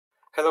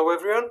Hello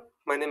everyone,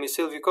 my name is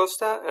Silviu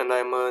and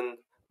I'm a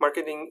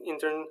marketing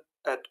intern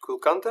at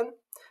Gulkanten.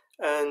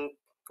 And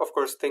of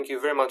course, thank you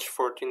very much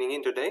for tuning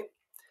in today.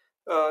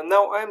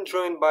 Now I'm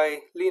joined by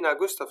Lena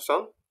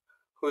Gustafsson,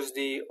 who's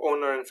the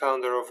owner and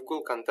founder of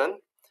Gulkanten.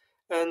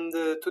 And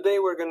today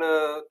we're going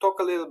to talk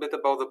a little bit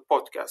about the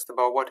podcast,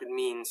 about what it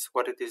means,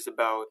 what it is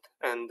about,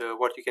 and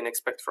what you can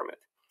expect from it.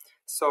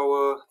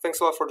 So thanks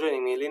a lot for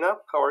joining me, Lena.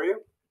 How are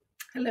you?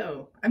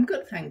 Hello, I'm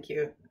good, thank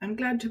you. I'm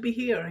glad to be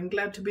here and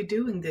glad to be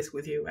doing this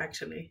with you,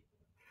 actually.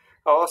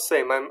 Oh,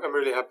 same. I'm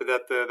really happy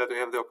that we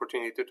have the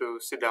opportunity to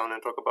sit down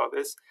and talk about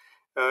this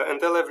and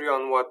tell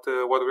everyone what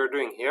we're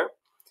doing here.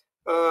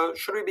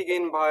 Should we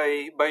begin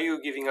by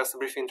you giving us a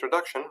brief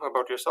introduction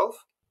about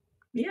yourself?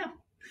 Yeah.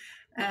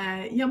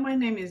 My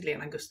name is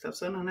Lena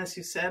Gustafsson, and as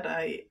you said,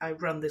 I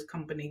run this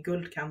company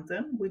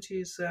Guldkanten, which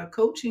is a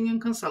coaching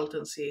and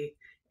consultancy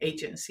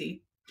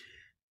agency.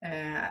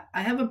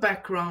 I have a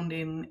background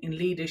in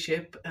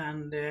leadership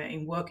and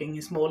in working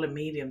in small and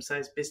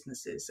medium-sized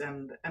businesses,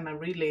 and I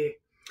really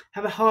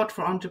have a heart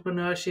for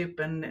entrepreneurship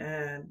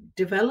and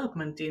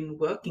development in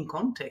working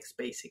context,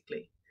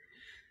 basically.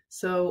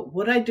 So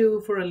what I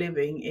do for a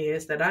living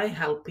is that I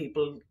help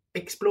people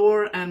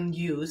explore and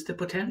use the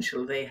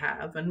potential they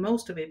have, and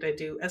most of it I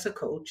do as a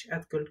coach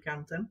at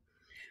Guldkanten.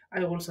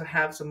 I also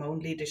have some own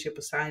leadership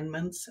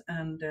assignments,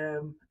 and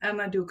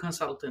I do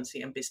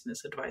consultancy and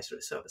business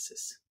advisory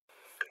services.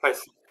 I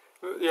see.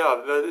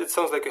 Yeah, it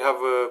sounds like you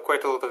have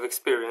quite a lot of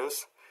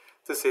experience,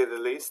 to say the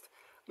least.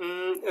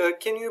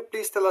 Can you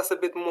please tell us a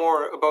bit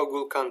more about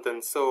Gul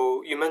Content?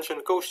 So you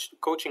mentioned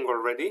coaching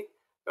already,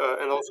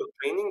 and also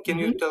training. Can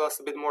you Mhm. tell us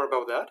a bit more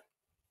about that?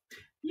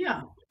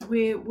 Yeah,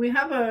 we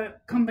have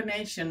a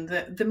combination.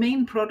 The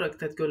main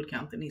product at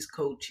Guldkanten is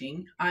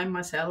coaching. I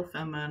myself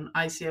am an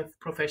ICF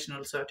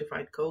professional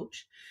certified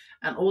coach,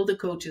 and all the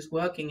coaches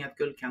working at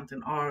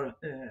Guldkanten are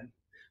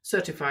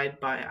certified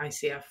by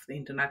ICF, the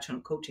International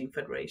Coaching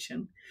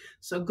Federation.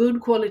 So good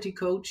quality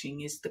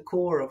coaching is the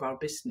core of our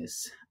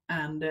business.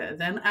 And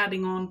then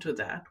adding on to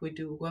that, we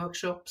do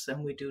workshops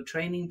and we do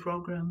training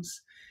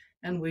programs,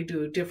 and we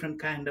do different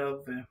kind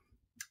of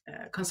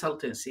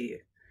consultancy.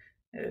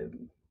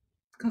 Um,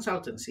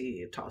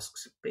 Consultancy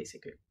tasks,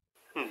 basically.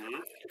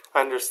 hmm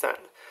I understand.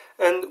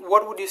 And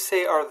what would you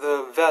say are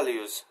the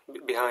values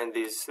behind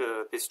these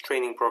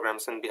training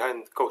programs and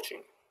behind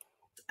coaching?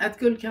 At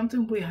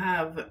Guldkanten, we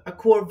have a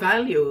core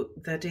value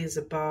that is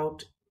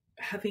about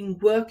having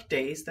work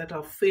days that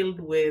are filled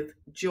with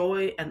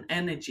joy and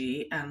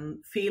energy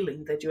and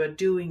feeling that you are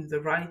doing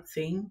the right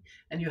thing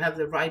and you have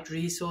the right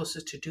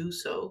resources to do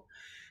so.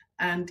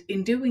 And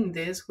in doing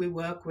this, we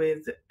work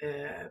with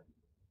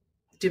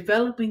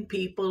developing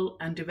people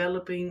and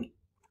developing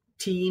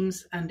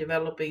teams and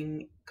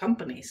developing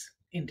companies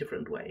in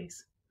different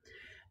ways.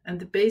 And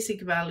the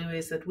basic value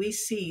is that we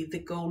see the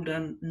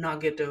golden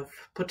nugget of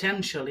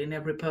potential in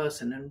every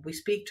person, and we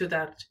speak to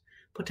that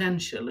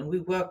potential and we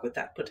work with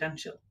that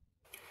potential.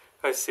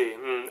 I see.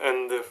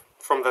 And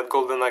from that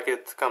golden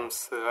nugget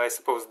comes, I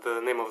suppose, the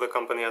name of the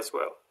company as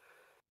well.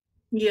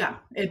 Yeah,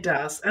 it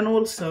does. And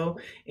also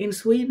in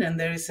Sweden,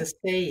 there is a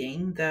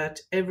saying that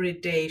every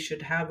day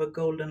should have a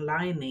golden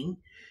lining.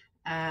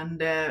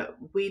 And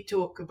we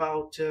talk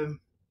about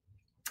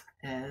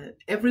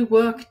every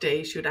work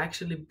day should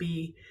actually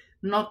be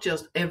not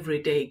just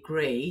everyday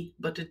gray,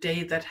 but a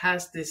day that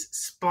has this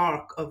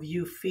spark of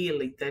you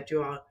feeling that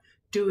you are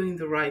doing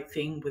the right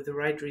thing with the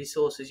right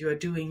resources. You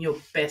are doing your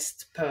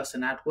best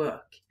person at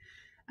work.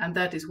 And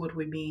that is what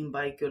we mean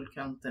by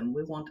Guldkanten.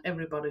 We want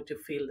everybody to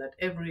feel that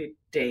every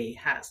day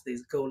has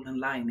this golden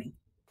lining.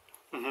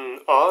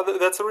 Oh,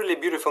 that's a really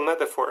beautiful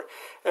metaphor.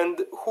 And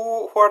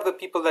who are the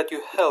people that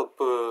you help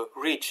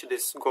reach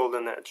this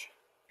golden edge?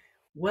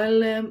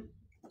 Well,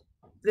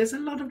 there's a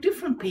lot of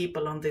different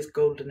people on this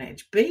golden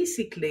age.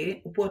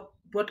 Basically,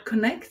 what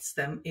connects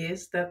them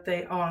is that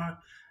they are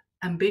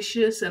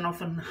ambitious and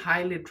often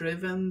highly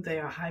driven. They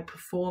are high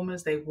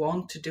performers. They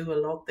want to do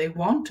a lot. They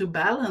want to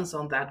balance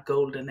on that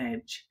golden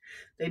edge.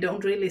 They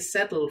don't really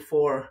settle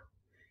for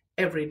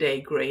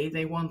everyday gray.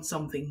 They want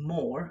something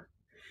more.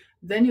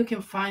 Then you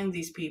can find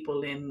these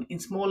people in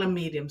small and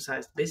medium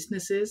sized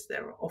businesses.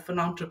 They're often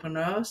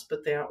entrepreneurs,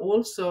 but they are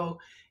also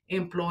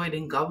employed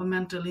in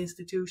governmental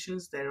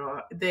institutions.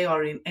 They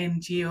are in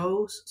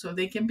NGOs, so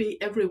they can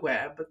be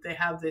everywhere, but they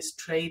have this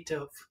trait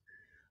of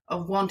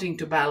wanting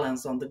to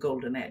balance on the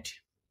golden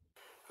edge.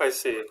 I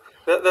see.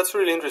 That's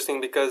really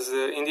interesting because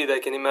indeed I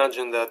can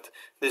imagine that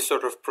these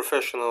sort of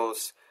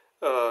professionals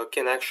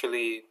can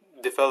actually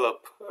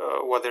develop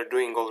what they're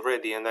doing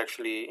already and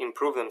actually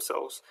improve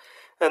themselves.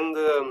 And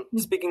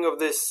speaking of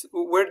this,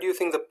 where do you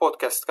think the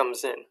podcast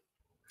comes in?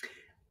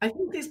 I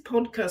think this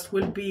podcast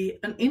will be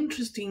an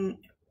interesting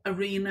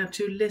arena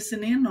to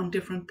listen in on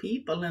different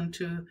people and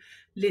to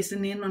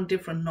listen in on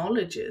different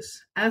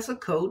knowledges. As a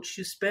coach,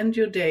 you spend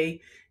your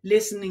day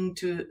listening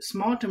to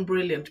smart and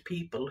brilliant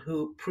people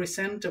who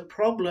present a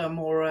problem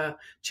or a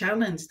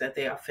challenge that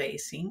they are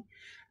facing.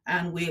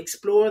 And we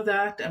explore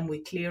that and we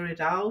clear it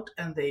out,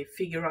 and they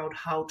figure out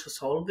how to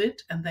solve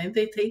it. And then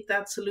they take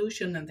that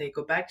solution and they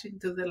go back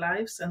into their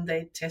lives and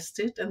they test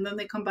it. And then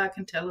they come back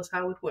and tell us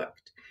how it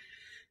worked.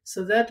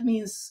 So that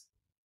means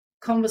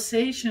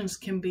conversations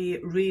can be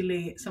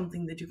really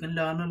something that you can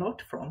learn a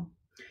lot from.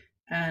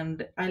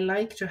 And I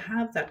like to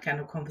have that kind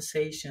of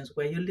conversations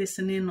where you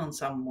listen in on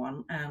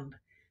someone and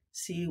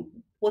see,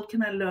 what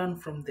can I learn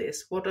from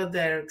this? What are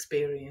their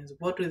experience?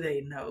 What do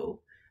they know?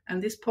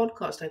 And this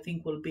podcast, I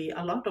think, will be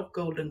a lot of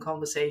golden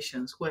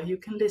conversations where you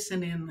can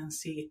listen in and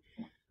see,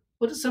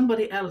 what does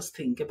somebody else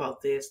think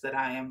about this that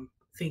I am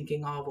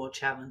thinking of or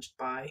challenged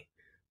by?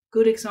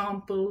 Good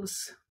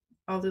examples,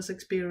 others'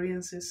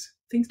 experiences,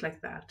 things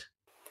like that.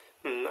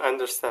 I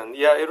understand.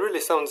 Yeah, it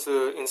really sounds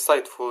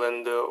insightful,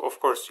 and of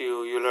course,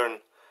 you learn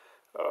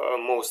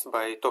most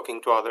by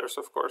talking to others,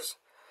 of course.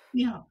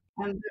 Yeah.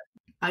 And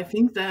I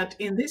think that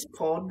in this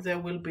pod, there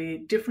will be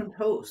different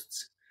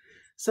hosts.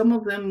 Some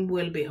of them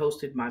will be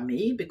hosted by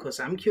me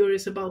because I'm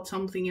curious about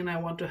something and I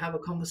want to have a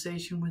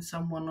conversation with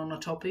someone on a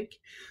topic.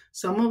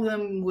 Some of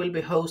them will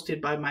be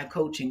hosted by my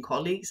coaching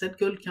colleagues at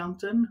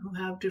Guldkanten who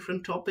have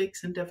different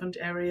topics and different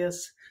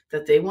areas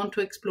that they want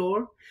to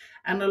explore.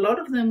 And a lot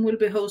of them will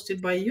be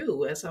hosted by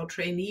you as our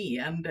trainee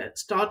and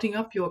starting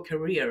up your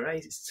career.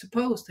 I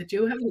suppose that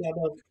you have a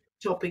lot of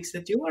topics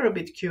that you are a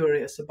bit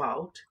curious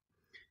about.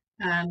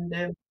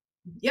 And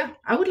yeah,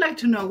 I would like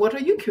to know, what are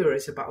you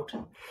curious about?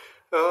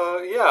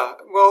 Yeah,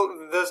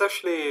 well, there's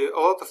actually a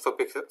lot of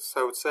topics,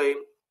 I would say.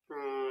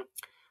 Mm,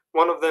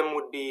 One of them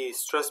would be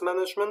stress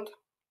management.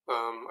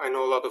 I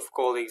know a lot of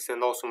colleagues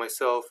and also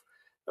myself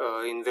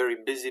in very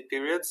busy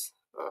periods,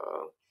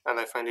 and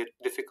I find it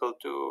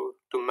difficult to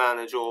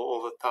manage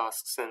all the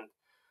tasks. And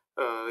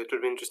it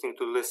would be interesting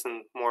to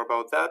listen more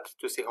about that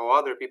to see how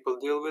other people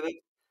deal with it.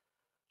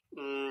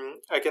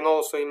 I can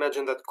also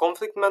imagine that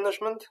conflict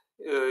management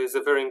is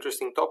a very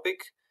interesting topic.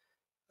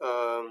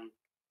 Um,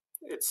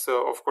 it's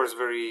of course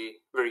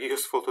very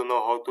useful to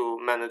know how to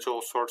manage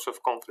all sorts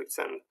of conflicts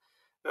and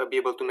be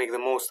able to make the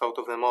most out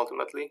of them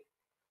ultimately.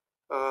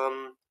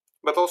 Um,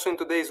 but also in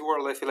today's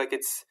world, I feel like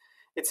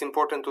it's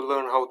important to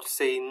learn how to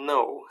say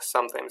no.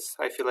 Sometimes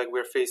I feel like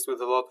we're faced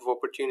with a lot of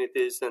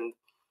opportunities, and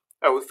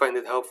I would find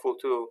it helpful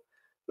to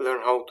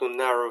learn how to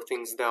narrow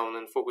things down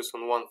and focus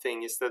on one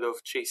thing instead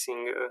of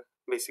chasing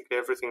basically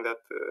everything that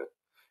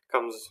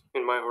comes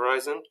in my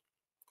horizon.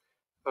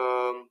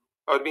 I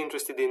would be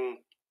interested in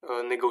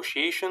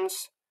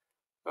negotiations.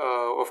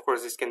 Of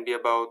course, this can be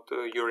about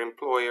your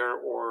employer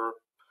or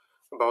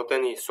about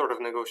any sort of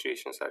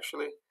negotiations,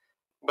 actually.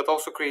 But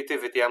also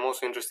creativity. I'm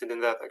also interested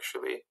in that,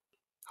 actually.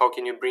 How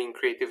can you bring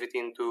creativity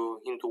into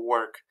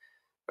work?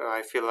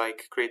 I feel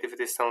like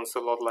creativity sounds a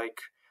lot like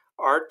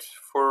art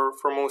for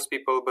most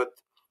people, but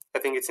I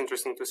think it's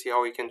interesting to see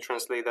how you can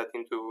translate that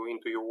into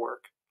your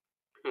work.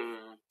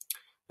 Mm.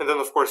 And then,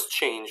 of course,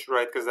 change,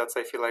 right? Because that's,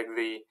 I feel like,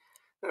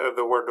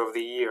 the word of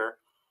the year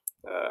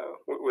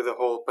with the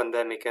whole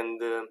pandemic.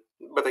 And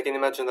but I can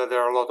imagine that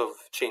there are a lot of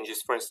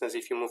changes. For instance,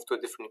 if you move to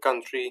a different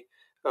country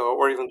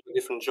or even to a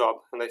different job,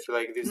 and I feel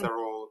like these are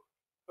all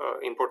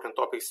important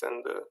topics,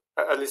 and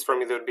at least for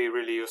me, they would be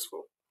really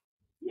useful.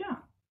 Yeah,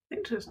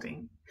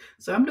 interesting.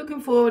 So I'm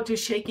looking forward to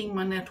shaking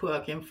my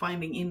network and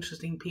finding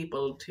interesting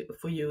people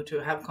for you to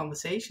have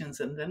conversations,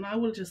 and then I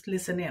will just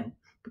listen in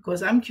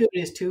because I'm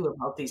curious too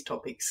about these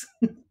topics.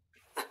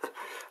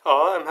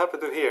 Oh, I'm happy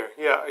to hear.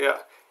 Yeah, yeah.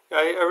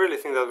 I really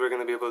think that we're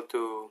going to be able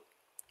to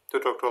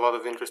talk to a lot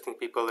of interesting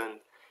people and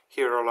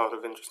hear a lot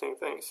of interesting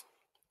things.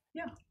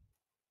 Yeah,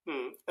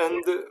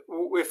 And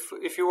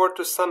if you were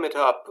to sum it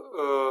up,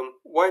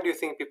 why do you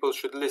think people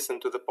should listen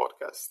to the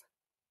podcast?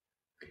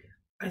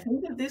 I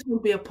think that this will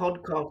be a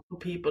podcast for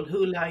people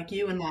who, like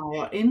you and I,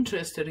 are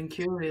interested and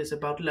curious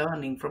about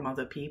learning from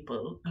other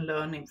people and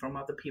learning from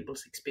other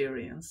people's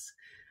experience,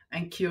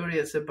 and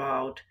curious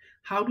about,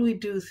 how do we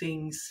do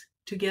things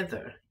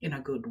together in a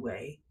good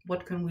way?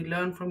 What can we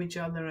learn from each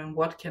other, and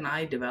what can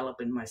I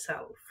develop in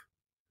myself?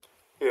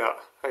 Yeah,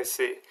 I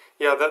see.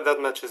 Yeah,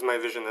 that matches my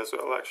vision as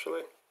well,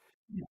 actually.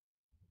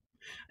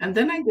 And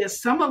then I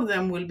guess some of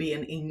them will be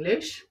in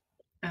English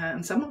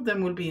and some of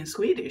them will be in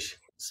Swedish.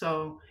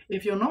 So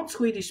if you're not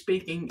Swedish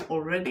speaking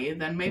already,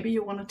 then maybe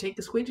you want to take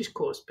a Swedish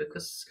course,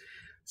 because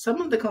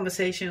some of the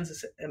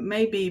conversations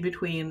may be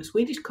between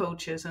Swedish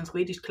coaches and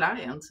Swedish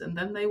clients, and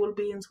then they will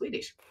be in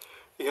Swedish.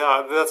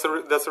 Yeah, that's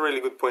a really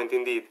good point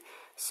indeed.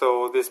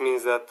 So this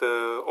means that,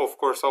 of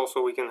course,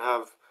 also we can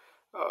have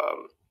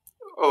um,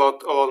 a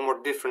lot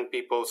more different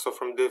people, so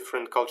from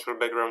different cultural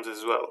backgrounds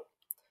as well.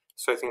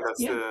 So I think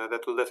Yeah,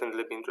 that will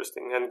definitely be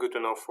interesting and good to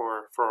know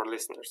for our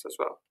listeners as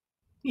well.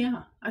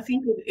 yeah, I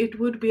think it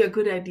would be a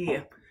good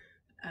idea.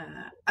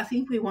 I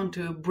think we want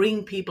to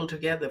bring people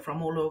together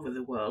from all over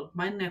the world.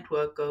 My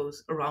network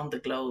goes around the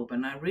globe,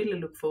 and I really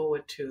look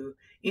forward to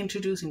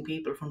introducing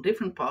people from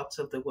different parts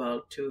of the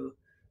world to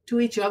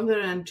each other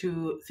and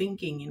to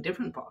thinking in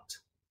different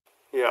parts.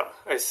 Yeah,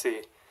 I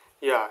see.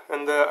 Yeah,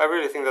 and I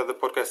really think that the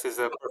podcast is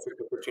a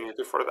perfect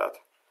opportunity for that.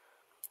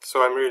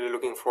 So I'm really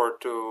looking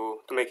forward to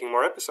making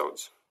more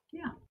episodes.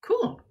 Yeah,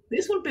 cool.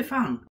 This will be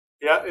fun.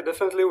 Yeah, it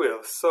definitely will.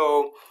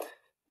 So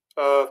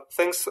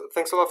thanks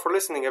a lot for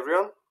listening,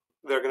 everyone.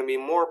 There are going to be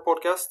more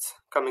podcasts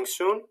coming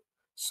soon,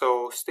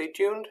 so stay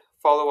tuned.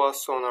 Follow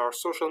us on our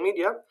social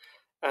media,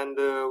 and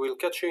we'll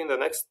catch you in the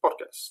next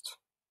podcast.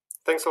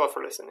 Thanks a lot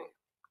for listening.